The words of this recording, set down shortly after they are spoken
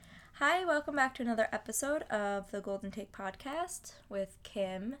Hi, welcome back to another episode of the Golden Take podcast with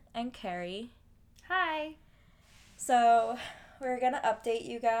Kim and Carrie. Hi. So, we're going to update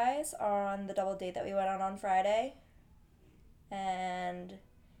you guys on the double date that we went on Friday. And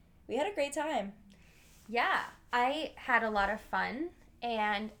we had a great time. Yeah, I had a lot of fun,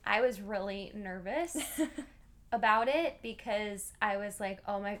 and I was really nervous about it because I was like,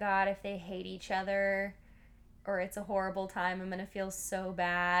 oh my god, if they hate each other or it's a horrible time, I'm going to feel so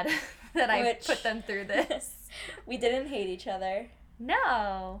bad that I put them through this. We didn't hate each other.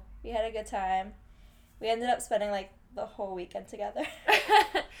 No. We had a good time. We ended up spending like the whole weekend together.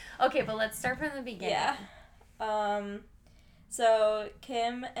 Okay, but let's start from the beginning. Yeah. So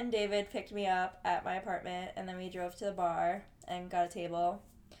Kim and David picked me up at my apartment, and then we drove to the bar and got a table.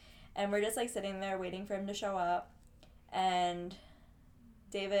 And we're just like sitting there waiting for him to show up. And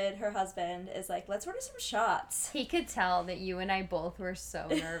David, her husband, is like, let's order some shots. He could tell that you and I both were so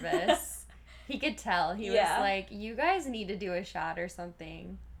nervous. He could tell. He was like, you guys need to do a shot or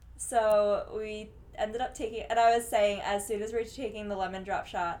something. So we ended up taking, and I was saying, as soon as we're taking the lemon drop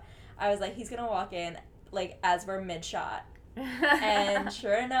shot, I was like, he's going to walk in, like, as we're mid-shot. And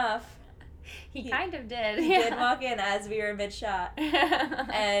sure enough, he kind of did. He did walk in as we were mid-shot.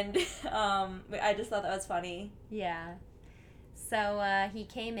 And I just thought that was funny. Yeah. So he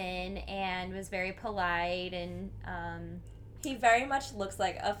came in and was very polite, and he very much looks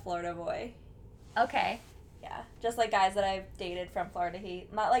like a Florida boy. Okay. Yeah, just like guys that I've dated from Florida. He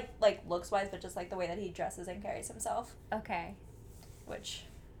not like looks wise, but just like the way that he dresses and carries himself. Okay. Which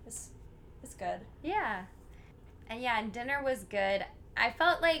is good. Yeah. And dinner was good. I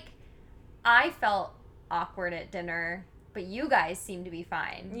felt awkward at dinner, but you guys seemed to be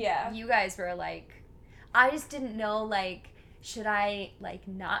fine. Yeah. You guys were like, I just didn't know, like, should I, like,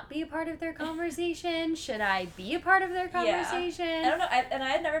 not be a part of their conversation? Should I be a part of their conversation? Yeah. I don't know. I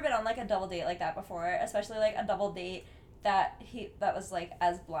had never been on, like, a double date like that before, especially, like, a double date that was, like,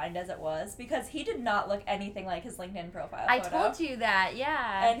 as blind as it was, because he did not look anything like his LinkedIn profile photo. I told you that,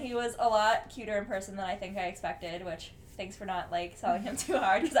 yeah. And he was a lot cuter in person than I think I expected, which, thanks for not, like, selling him too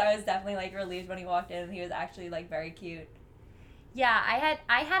hard, because I was definitely, like, relieved when he walked in, and he was actually, like, very cute. Yeah,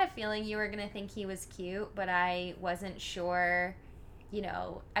 I had a feeling you were going to think he was cute, but I wasn't sure,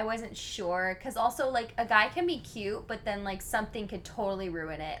 I wasn't sure, because also, like, a guy can be cute, but then, like, something could totally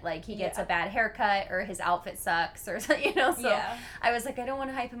ruin it, like, he gets a bad haircut, or his outfit sucks, or, so I was like, I don't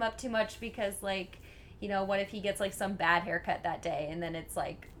want to hype him up too much, because, like, what if he gets, like, some bad haircut that day, and then it's,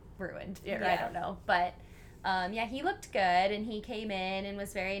 like, ruined, I don't know, but... he looked good, and he came in and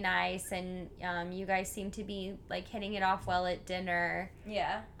was very nice, and you guys seemed to be, like, hitting it off well at dinner.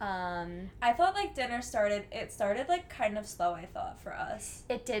 Yeah. I thought, like, dinner started, like, kind of slow, I thought, for us.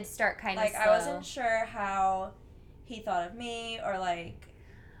 It did start kind of slow. Like, I wasn't sure how he thought of me, or, like,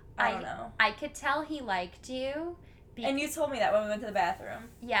 I don't know. I could tell he liked you. And you told me that when we went to the bathroom.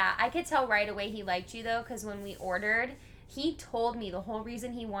 Yeah, I could tell right away he liked you, though, because when we ordered... He told me the whole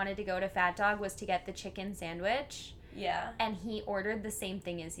reason he wanted to go to Fat Dog was to get the chicken sandwich. Yeah. And he ordered the same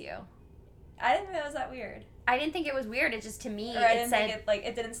thing as you. I didn't think that was that weird. I didn't think it was weird. It just, to me,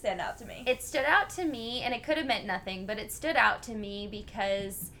 it didn't stand out to me. It stood out to me, and it could have meant nothing, but it stood out to me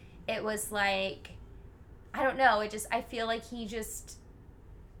because it was like, I don't know, I feel like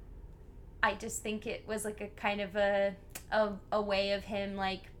I just think it was like a kind of a way of him,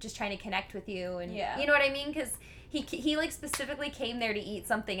 like, just trying to connect with you, and you know what I mean? Because he like specifically came there to eat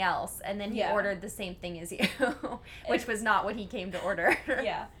something else, and then he ordered the same thing as you, which was not what he came to order.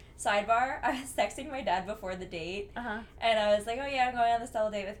 Yeah. Sidebar, I was texting my dad before the date, and I was like, oh yeah, I'm going on this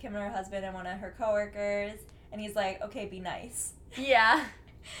double date with Kim and her husband and one of her coworkers, and he's like, okay, be nice. Yeah.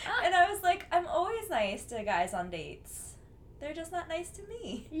 And I was like, I'm always nice to guys on dates. They're just not nice to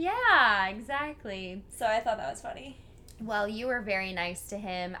me. Yeah, exactly. So I thought that was funny. Well, you were very nice to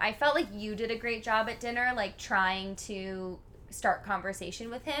him. I felt like you did a great job at dinner, like, trying to start conversation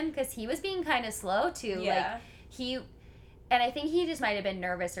with him, because he was being kind of slow, too. Yeah. Like, and I think he just might have been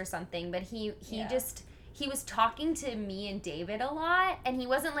nervous or something, but he was talking to me and David a lot, and he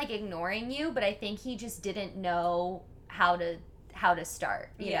wasn't, like, ignoring you, but I think he just didn't know how to start,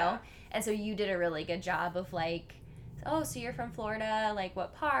 you know? And so you did a really good job of, like, oh, so you're from Florida, like,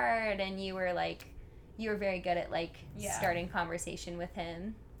 what part? And you were, like... You were very good at, like, starting conversation with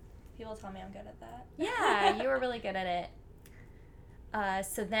him. People tell me I'm good at that. Yeah, you were really good at it.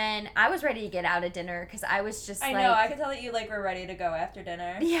 So then I was ready to get out of dinner because I was just I know, I could tell that you, like, were ready to go after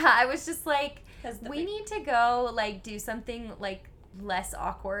dinner. Yeah, I was just like, we need to go, like, do something, like, less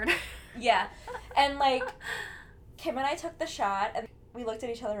awkward. Yeah. And, like, Kim and I took the shot, and we looked at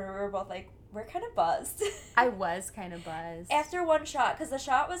each other, and we were both like, we're kind of buzzed. I was kind of buzzed. After one shot, because the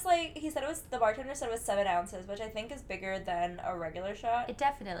shot was like, the bartender said it was 7 ounces, which I think is bigger than a regular shot. It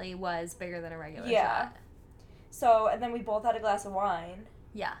definitely was bigger than a regular Yeah. shot. So, and then we both had a glass of wine.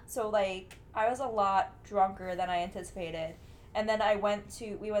 Yeah. So, like, I was a lot drunker than I anticipated. And then we went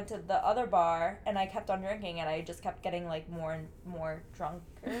to the other bar, and I kept on drinking, and I just kept getting, like, more and more drunker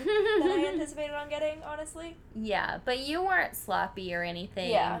than I anticipated on getting, honestly. Yeah, but you weren't sloppy or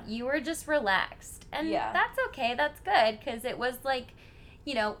anything. Yeah. You were just relaxed. And Yeah. that's okay. That's good, because it was, like,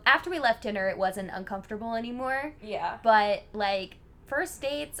 you know, after we left dinner, it wasn't uncomfortable anymore. Yeah. But, like, first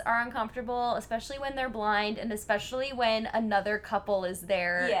dates are uncomfortable, especially when they're blind, and especially when another couple is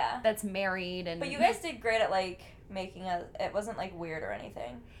there that's married. And But you guys did great at, like, it wasn't, like, weird or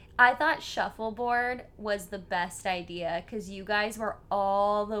anything. I thought shuffleboard was the best idea because you guys were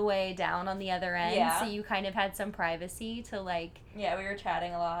all the way down on the other end, so you kind of had some privacy to, like... Yeah, we were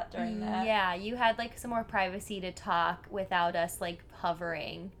chatting a lot during that. Yeah, you had, like, some more privacy to talk without us, like,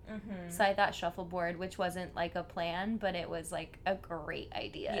 hovering. Mm-hmm. So I thought shuffleboard, which wasn't, like, a plan, but it was, like, a great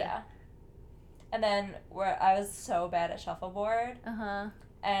idea. Yeah. And then I was so bad at shuffleboard. Uh-huh.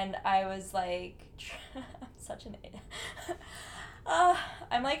 And I was, like... I'm such an idiot.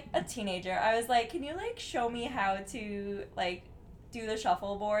 I'm like a teenager. I was like, can you like show me how to like do the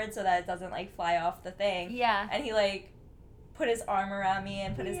shuffleboard so that it doesn't like fly off the thing? Yeah. And he like put his arm around me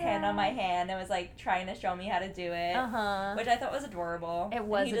and put his hand on my hand and was like trying to show me how to do it. Uh-huh. Which I thought was adorable. It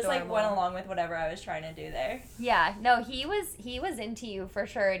was and he just adorable. like went along with whatever I was trying to do there. Yeah. No, he was into you for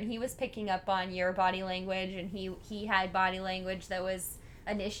sure, and he was picking up on your body language, and he had body language that was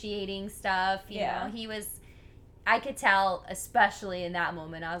initiating stuff. You know, he was... I could tell, especially in that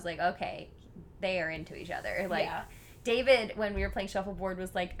moment, I was like, okay, they are into each other. Like, David, when we were playing shuffleboard,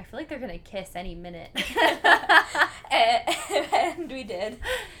 was like, I feel like they're going to kiss any minute. and we did.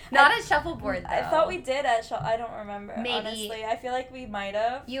 Not at shuffleboard, though. I thought we did at I don't remember, Maybe. honestly. I feel like we might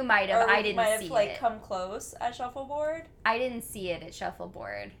have. You might have. I didn't see it. might have, like, come close at shuffleboard. I didn't see it at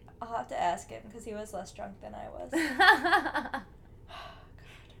shuffleboard. I'll have to ask him, because he was less drunk than I was.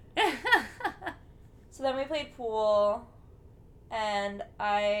 So then we played pool, and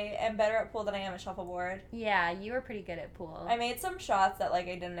I am better at pool than I am at shuffleboard. Yeah, you were pretty good at pool. I made some shots that, like,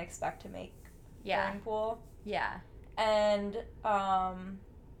 I didn't expect to make during pool. Yeah. And,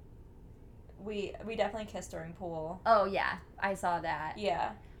 we definitely kissed during pool. Oh, yeah. I saw that.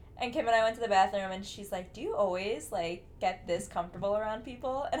 Yeah. And Kim and I went to the bathroom, and she's like, do you always, like, get this comfortable around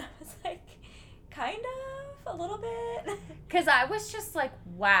people? And I was like, kind of, a little bit. Because I was just like,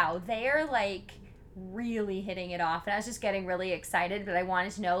 wow, they're, like... really hitting it off, and I was just getting really excited, but I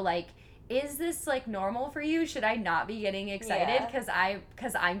wanted to know, like, is this like normal for you? Should I not be getting excited?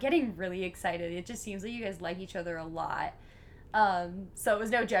 Because I'm getting really excited. It just seems like you guys like each other a lot. So it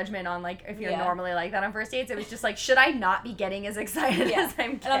was no judgment on like if you're normally like that on first dates. It was just like, should I not be getting as excited as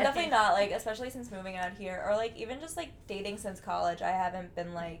I'm getting? And I'm definitely not, like, especially since moving out here, or like even just like dating since college, I haven't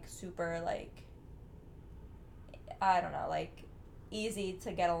been like super like, I don't know, like easy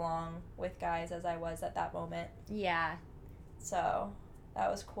to get along with guys as I was at that moment. Yeah. So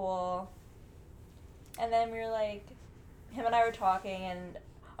that was cool. And then we were like, Kim and I were talking,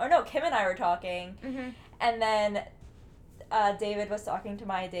 Mm-hmm. and then David was talking to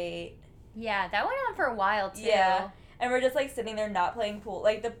my date. Yeah, that went on for a while too. Yeah. And we're just like sitting there not playing pool.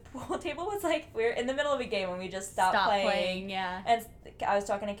 Like the pool table was like, we were in the middle of a game and we just stopped playing. Yeah. And I was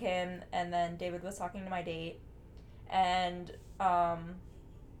talking to Kim, and then David was talking to my date. And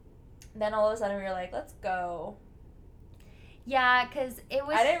then all of a sudden we were like, let's go. Yeah, because it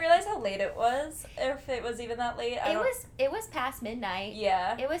was... I didn't realize how late it was, if it was even that late. It was past midnight.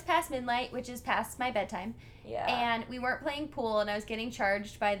 Yeah. It was past midnight, which is past my bedtime. Yeah. And we weren't playing pool, and I was getting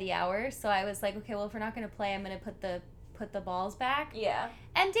charged by the hour, so I was like, okay, well, if we're not going to play, I'm going to put the balls back. Yeah.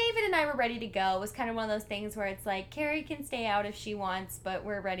 And David and I were ready to go. It was kind of one of those things where it's like, Carrie can stay out if she wants, but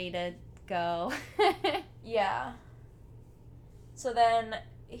we're ready to go. Yeah. So then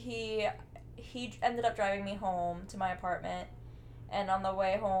he ended up driving me home to my apartment, and on the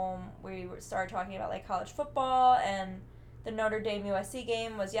way home we started talking about like college football, and the Notre Dame USC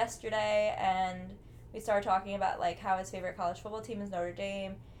game was yesterday, and we started talking about like how his favorite college football team is Notre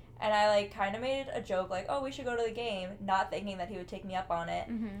Dame, and I like kind of made a joke like, oh, we should go to the game, not thinking that he would take me up on it.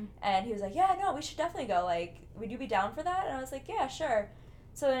 Mm-hmm. And he was like, yeah, no, we should definitely go, like, would you be down for that? And I was like, yeah, sure.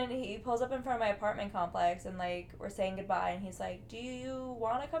 So then he pulls up in front of my apartment complex, and, like, we're saying goodbye, and he's like, do you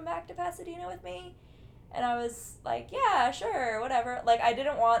want to come back to Pasadena with me? And I was like, yeah, sure, whatever. Like, I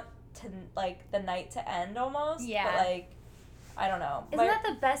didn't want to, like, the night to end almost. Yeah. But, like, I don't know. Isn't that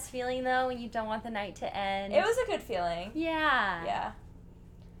the best feeling, though, when you don't want the night to end? It was a good feeling. Yeah. Yeah.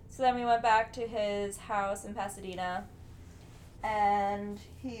 So then we went back to his house in Pasadena, and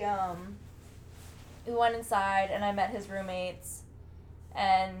we went inside, and I met his roommates,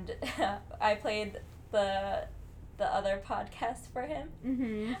 and I played the other podcast for him.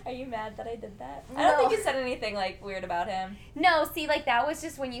 Mm-hmm. Are you mad that I did that? No. I don't think you said anything, like, weird about him. No, see, like, that was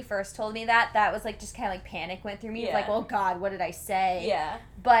just when you first told me that. That was, like, just kind of, like, panic went through me. Yeah. Like, oh, God, what did I say? Yeah.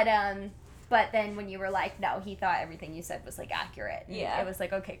 But then when you were like, no, he thought everything you said was, like, accurate. And Yeah. it was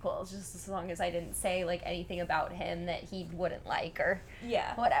like, okay, cool. It's just as long as I didn't say, like, anything about him that he wouldn't like or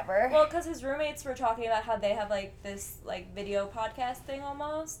Yeah. whatever. Well, because his roommates were talking about how they have, like, this, like, video podcast thing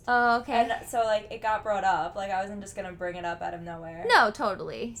almost. Oh, okay. And so, like, it got brought up. Like, I wasn't just going to bring it up out of nowhere. No,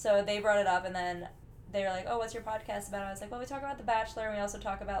 totally. So they brought it up, and then they were like, oh, what's your podcast about? I was like, well, we talk about The Bachelor, and we also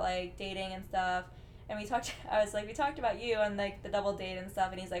talk about, like, dating and stuff. And we talked about you and, like, the double date and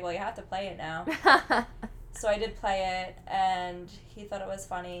stuff. And he's like, well, you have to play it now. So I did play it, and he thought it was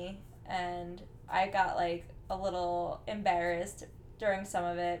funny. And I got, like, a little embarrassed during some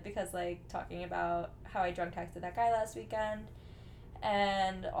of it because, like, talking about how I drunk texted that guy last weekend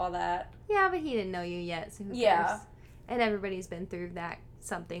and all that. Yeah, but he didn't know you yet, so who Yeah. cares? And everybody's been through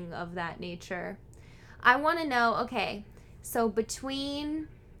something of that nature. I want to know, okay, so between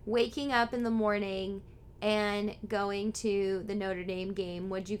waking up in the morning and going to the Notre Dame game,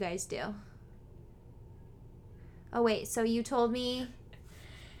 what'd you guys do? Oh, wait, so you told me,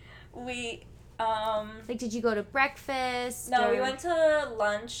 We, like, did you go to breakfast? no, or- we went to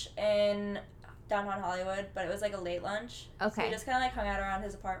lunch in downtown Hollywood, but it was, like, a late lunch. So Okay. we just kind of, like, hung out around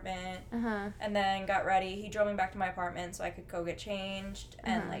his apartment Uh-huh. and then got ready. He drove me back to my apartment so I could go get changed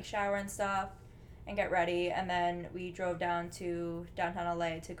and, Uh-huh. like, shower and stuff and get ready. And then we drove down to downtown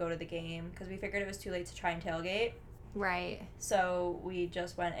LA to go to the game because we figured it was too late to try and tailgate. Right. So we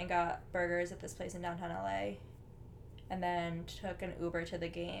just went and got burgers at this place in downtown LA and then took an Uber to the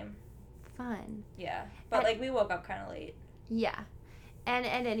game. Fun. Yeah. But, And- like, we woke up kind of late. Yeah. And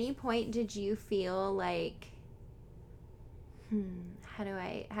at any point did you feel like how do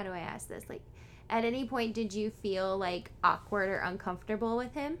I ask this? Like, at any point did you feel like awkward or uncomfortable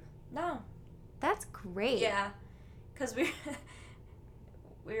with him? No. That's great. Yeah. Because we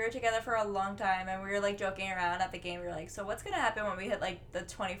were together for a long time, and we were, like, joking around at the game. We were like, so what's going to happen when we hit, like, the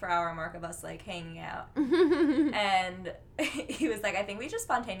 24-hour mark of us, like, hanging out? And he was like, I think we just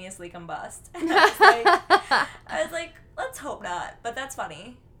spontaneously combust. And I was like, let's hope not, but that's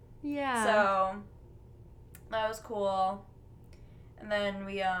funny. Yeah. So that was cool. And then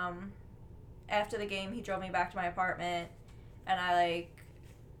we, after the game, he drove me back to my apartment, and I, like,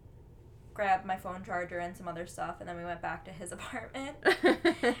 grabbed my phone charger and some other stuff, and then we went back to his apartment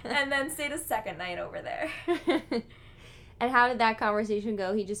and then stayed a second night over there. And how did that conversation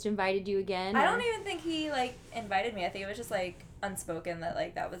go? He just invited you again? I or- don't even think he, like, invited me. I think it was just, like, unspoken that,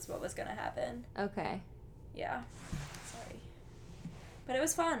 like, that was what was gonna happen. Okay. Yeah. Sorry. But it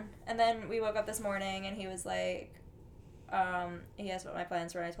was fun. And then we woke up this morning, and he was like, he asked what my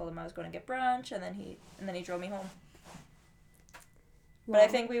plans were, and I told him I was going to get brunch, and then he drove me home. But I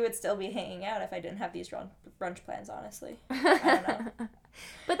think we would still be hanging out if I didn't have these brunch plans, honestly. I don't know.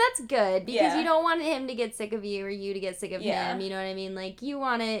 But that's good because Yeah. you don't want him to get sick of you or you to get sick of Yeah. him. You know what I mean? Like, you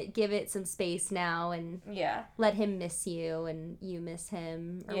want to give it some space now and Yeah. let him miss you and you miss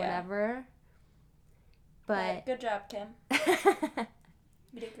him or Yeah. whatever. But Good job, Kim.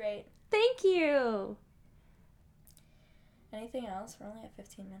 You did great. thank you. Anything else? We're only at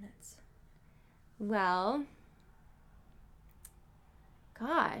 15 minutes. Well,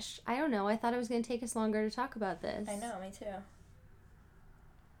 gosh, I don't know. I thought it was going to take us longer to talk about this. I know, me too.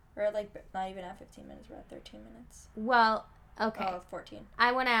 We're at, like, not even at 15 minutes. We're at 13 minutes. Well, okay. Oh, 14.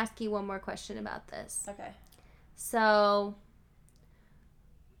 I want to ask you one more question about this. Okay. So,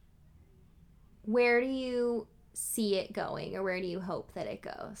 where do you see it going, or where do you hope that it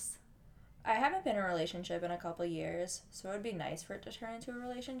goes? I haven't been in a relationship in a couple years, so it would be nice for it to turn into a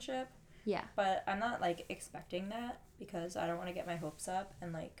relationship. Yeah. But I'm not, like, expecting that because I don't want to get my hopes up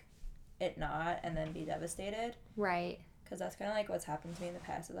and, like, it not and then be devastated. Right. Because that's kind of, like, what's happened to me in the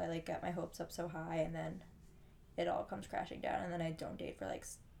past is I, like, get my hopes up so high and then it all comes crashing down and then I don't date for, like,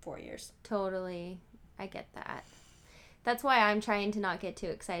 4 years. Totally. I get that. That's why I'm trying to not get too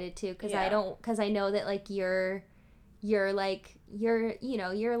excited too, because Yeah. I know that, like, you're like,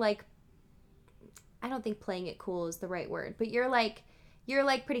 I don't think playing it cool is the right word, but you're like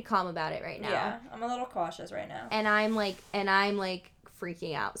pretty calm about it right now. Yeah, I'm a little cautious right now. And I'm like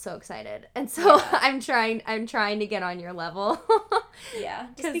freaking out, so excited. And so Yeah. I'm trying to get on your level. Yeah,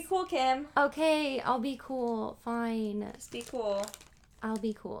 just be cool, Kim. Okay, I'll be cool. Fine. Just be cool. I'll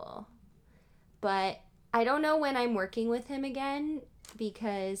be cool. But I don't know when I'm working with him again.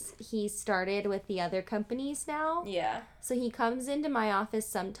 because he started with the other companies now. Yeah. So he comes into my office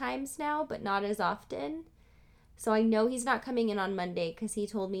sometimes now, but not as often. So I know he's not coming in on Monday because he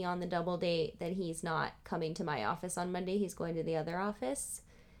told me on the double date that he's not coming to my office on Monday. He's going to the other office,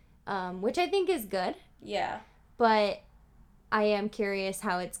 which I think is good. Yeah. But I am curious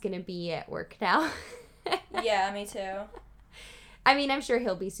how it's going to be at work now. Yeah, me too. I mean, I'm sure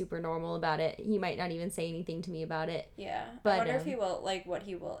he'll be super normal about it. He might not even say anything to me about it. Yeah. But, I wonder if he will, like,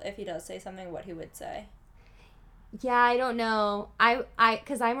 if he does say something, what he would say. Yeah, I don't know.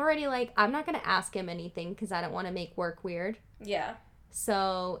 Because I'm already like, I'm not going to ask him anything because I don't want to make work weird. Yeah.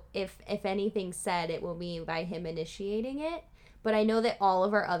 So if anything's said, it will be by him initiating it. But I know that all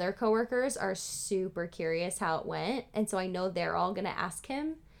of our other coworkers are super curious how it went. And so I know they're all going to ask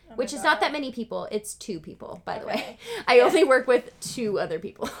him. Oh Which is not that many people. It's 2 people, by the way. I only work with 2 other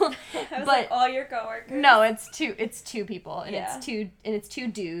people. I was like, all your coworkers. No, it's 2 people and Yeah. it's 2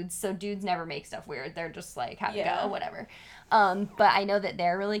 dudes. So dudes never make stuff weird. They're just like, how'd it Yeah. go, whatever. But I know that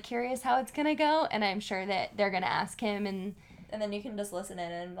they're really curious how it's gonna go, and I'm sure that they're gonna ask him, and then you can just listen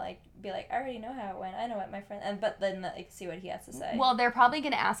in and like be like, I already know how it went. I know what my friend but then like see what he has to say. well, they're probably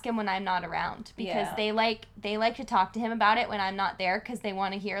gonna ask him when I'm not around because Yeah. they like to talk to him about it when I'm not there because they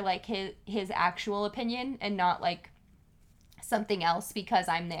want to hear like his actual opinion and not like something else because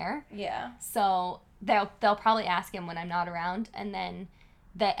I'm there. Yeah. So they'll probably ask him when I'm not around, and then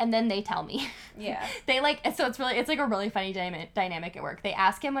they tell me. Yeah. They like, so it's like a really funny dynamic at work. They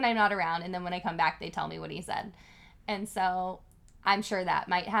ask him when I'm not around, and then when I come back, they tell me what he said. And so I'm sure that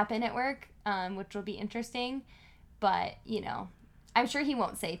might happen at work, which will be interesting. But, you know, I'm sure he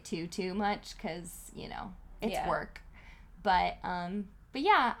won't say too much because, you know, it's work. But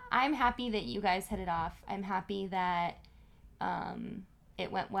yeah, I'm happy that you guys hit it off. I'm happy that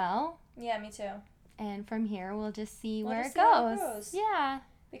it went well. Yeah, me too. And from here, we'll just see where it how it goes. goes. Yeah.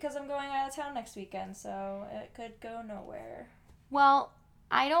 Because I'm going out of town next weekend, so it could go nowhere. Well,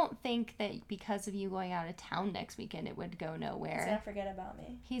 I don't think that because of you going out of town next weekend, it would go nowhere. He's gonna forget about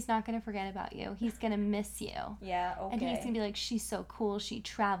me. He's not going to forget about you. He's going to miss you. Yeah, okay. And he's going to be like, she's so cool. She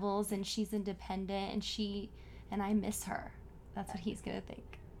travels and she's independent and I miss her. That's what he's going to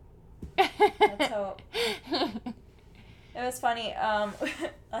think. Let's hope. It was funny. I'll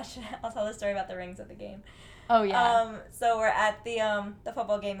tell the story about the rings at the game. Oh, yeah. So we're at the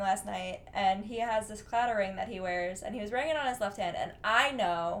football game last night, and he has this cloud ring that he wears, and he was wearing it on his left hand, and I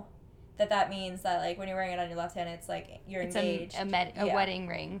know that means that, like, when you're wearing it on your left hand, it's, like, you're engaged. It's a wedding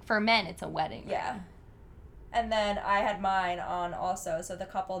ring. For men, it's a wedding ring. Yeah. And then I had mine on also, so the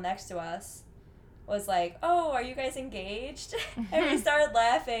couple next to us was like, oh, are you guys engaged? And we started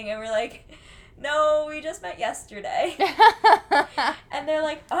laughing, and we're like, no, we just met yesterday. And they're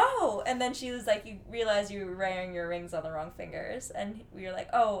like, oh. And then she was like, you realize you were wearing your rings on the wrong fingers. And we were like,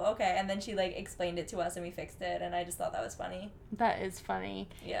 oh, okay. And then she, like, explained it to us, and we fixed it, and I just thought that was funny. That is funny.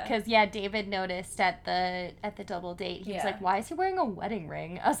 Yeah. Because, yeah, David noticed at the double date, he was like, why is he wearing a wedding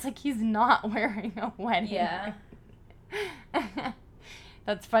ring? I was like, he's not wearing a wedding ring.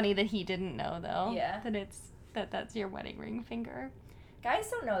 That's funny that he didn't know, though. Yeah. That's your wedding ring finger.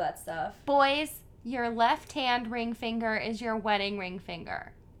 Guys don't know that stuff. Boys, your left hand ring finger is your wedding ring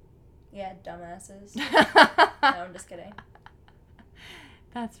finger. Yeah, dumbasses. No, I'm just kidding.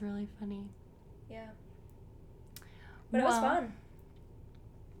 That's really funny. Yeah. But it was fun.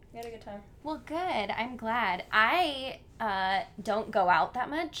 We had a good time. Well, good. I'm glad. I don't go out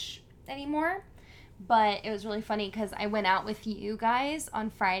that much anymore, but it was really funny because I went out with you guys on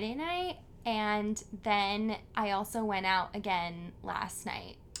Friday night, and then I also went out again last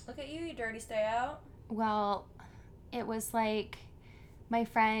night. Look at you dirty stay out. Well, it was like my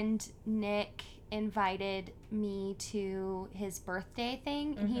friend Nick invited me to his birthday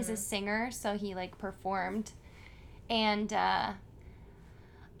thing, and he's a singer, so he, like, performed. And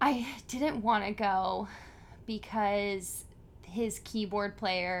I didn't want to go because his keyboard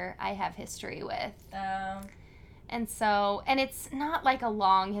player I have history with. And so, and it's not like a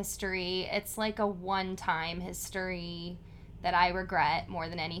long history. It's like a one-time history that I regret more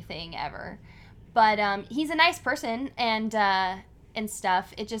than anything ever. But he's a nice person and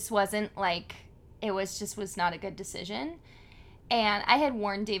stuff. It just wasn't like, it was not a good decision. And I had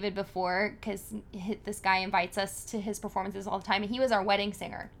warned David before because this guy invites us to his performances all the time. And he was our wedding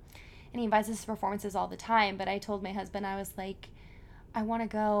singer. And he invites us to performances all the time. But I told my husband, I was like, I want to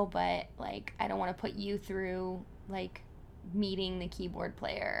go, but, like, I don't want to put you through, like, meeting the keyboard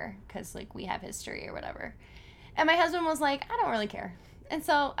player because, like, we have history or whatever. And my husband was like, I don't really care. And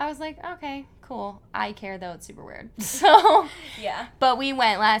so I was like, okay, cool. I care, though. It's super weird. So, yeah. But we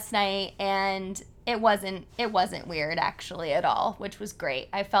went last night, and it wasn't weird actually at all, which was great.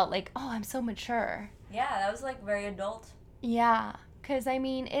 I felt like, oh, I'm so mature. Yeah, that was like very adult. Yeah, because I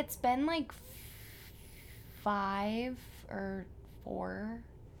mean, it's been like 5 or 4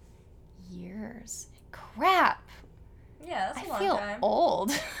 years. Crap. Yeah, that's a long feel time.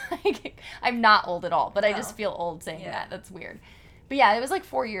 old. I'm not old at all, but I No. just feel old saying that. That's weird. But yeah, it was like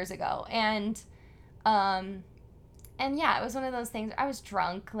 4 years ago, and yeah, it was one of those things. I was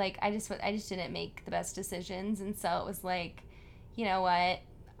drunk. Like I just didn't make the best decisions, and so it was like, you know what?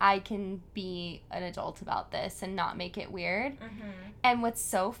 I can be an adult about this and not make it weird. Mm-hmm. And what's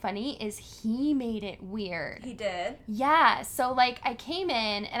so funny is he made it weird. He did? Yeah. So, like, I came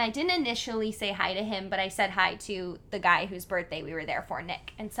in, and I didn't initially say hi to him, but I said hi to the guy whose birthday we were there for,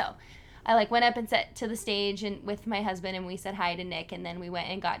 Nick. And so I, like, went up and sat to the stage and with my husband, and we said hi to Nick, and then we went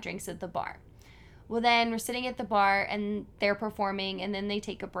and got drinks at the bar. Well, then we're sitting at the bar, and they're performing, and then they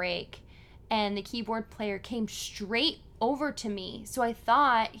take a break, and the keyboard player came straight over to me. So I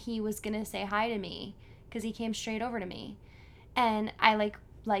thought he was going to say hi to me because he came straight over to me. And I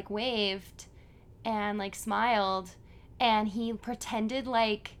like waved and like smiled, and he pretended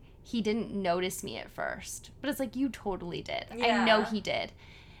like he didn't notice me at first. But it's like, you totally did. Yeah. I know he did.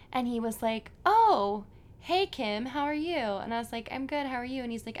 And he was like, "Oh, hey Kim, how are you?" And I was like, "I'm good, how are you?"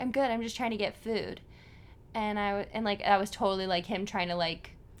 And he's like, "I'm good, I'm just trying to get food." And I was totally like him trying to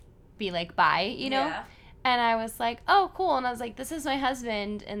like be like, bye, you know? Yeah. And I was like, "Oh, cool." And I was like, "This is my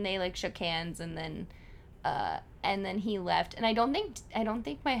husband." And they like shook hands, and then he left. And I don't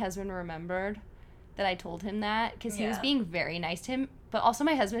think my husband remembered that I told him that, because he was being very nice to him. But also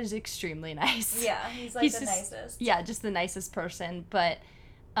my husband is extremely nice. Yeah, he's the nicest. Yeah, just the nicest person. But,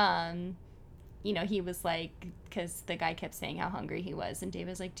 you know, he was like, because the guy kept saying how hungry he was. And David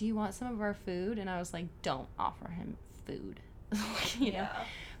was like, "Do you want some of our food?" And I was like, "Don't offer him food." you know?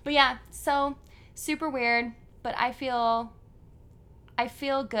 But yeah, so super weird, but I feel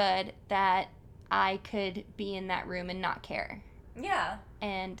good that I could be in that room and not care. Yeah.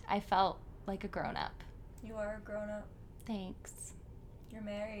 And I felt like a grown-up. You are a grown-up. Thanks. You're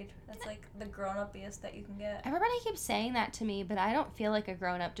married. That's like the grown-up-iest that you can get. Everybody keeps saying that to me, but I don't feel like a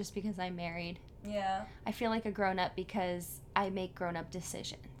grown-up just because I'm married. Yeah. I feel like a grown-up because I make grown-up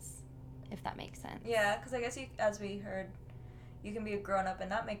decisions, if that makes sense. Yeah, because I guess as we heard, you can be a grown-up and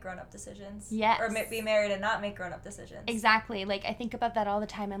not make grown-up decisions. Yes. Or be married and not make grown-up decisions. Exactly. Like, I think about that all the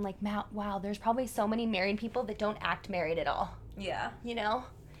time. I'm like, wow, there's probably so many married people that don't act married at all. Yeah. You know?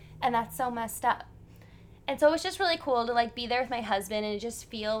 And that's so messed up. And so it was just really cool to, like, be there with my husband and just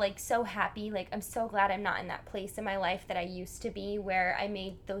feel, like, so happy. Like, I'm so glad I'm not in that place in my life that I used to be, where I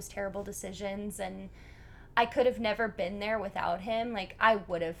made those terrible decisions, and I could have never been there without him. Like, I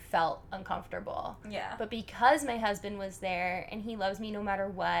would have felt uncomfortable. Yeah. But because my husband was there, and he loves me no matter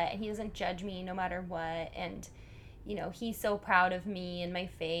what, and he doesn't judge me no matter what, and, you know, he's so proud of me and my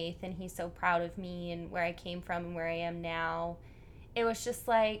faith, and he's so proud of me and where I came from and where I am now, it was just,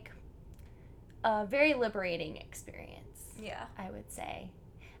 like, a very liberating experience. Yeah. I would say.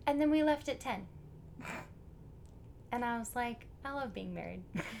 And then we left at 10. And I was like, I love being married.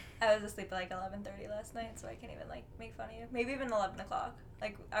 I was asleep at like 11:30 last night, so I can't even like make fun of you. Maybe even 11 o'clock.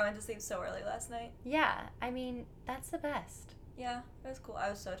 Like, I went to sleep so early last night. Yeah, I mean, that's the best. Yeah, it was cool. I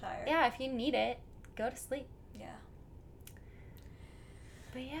was so tired. Yeah, if you need it, go to sleep. Yeah.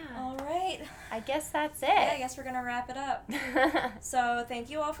 But yeah. All right. I guess that's it. Yeah, I guess we're going to wrap it up. So, thank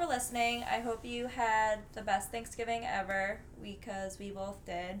you all for listening. I hope you had the best Thanksgiving ever, because we both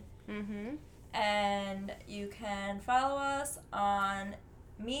did. Mm-hmm. And you can follow us on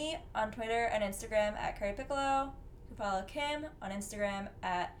Twitter and Instagram at Carrie Piccolo. You can follow Kim on Instagram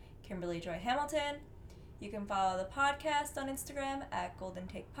at Kimberly Joy Hamilton. You can follow the podcast on Instagram at Golden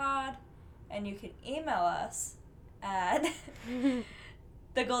Take Pod. And you can email us at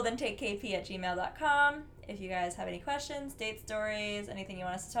thegoldentakekp@gmail.com if you guys have any questions, date stories, anything you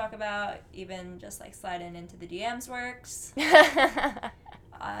want us to talk about, even just like sliding into the DMs works.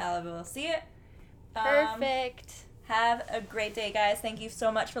 I will see it. Perfect. Have a great day, guys. Thank you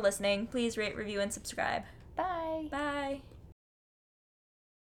so much for listening. Please rate, review, and subscribe. Bye. Bye.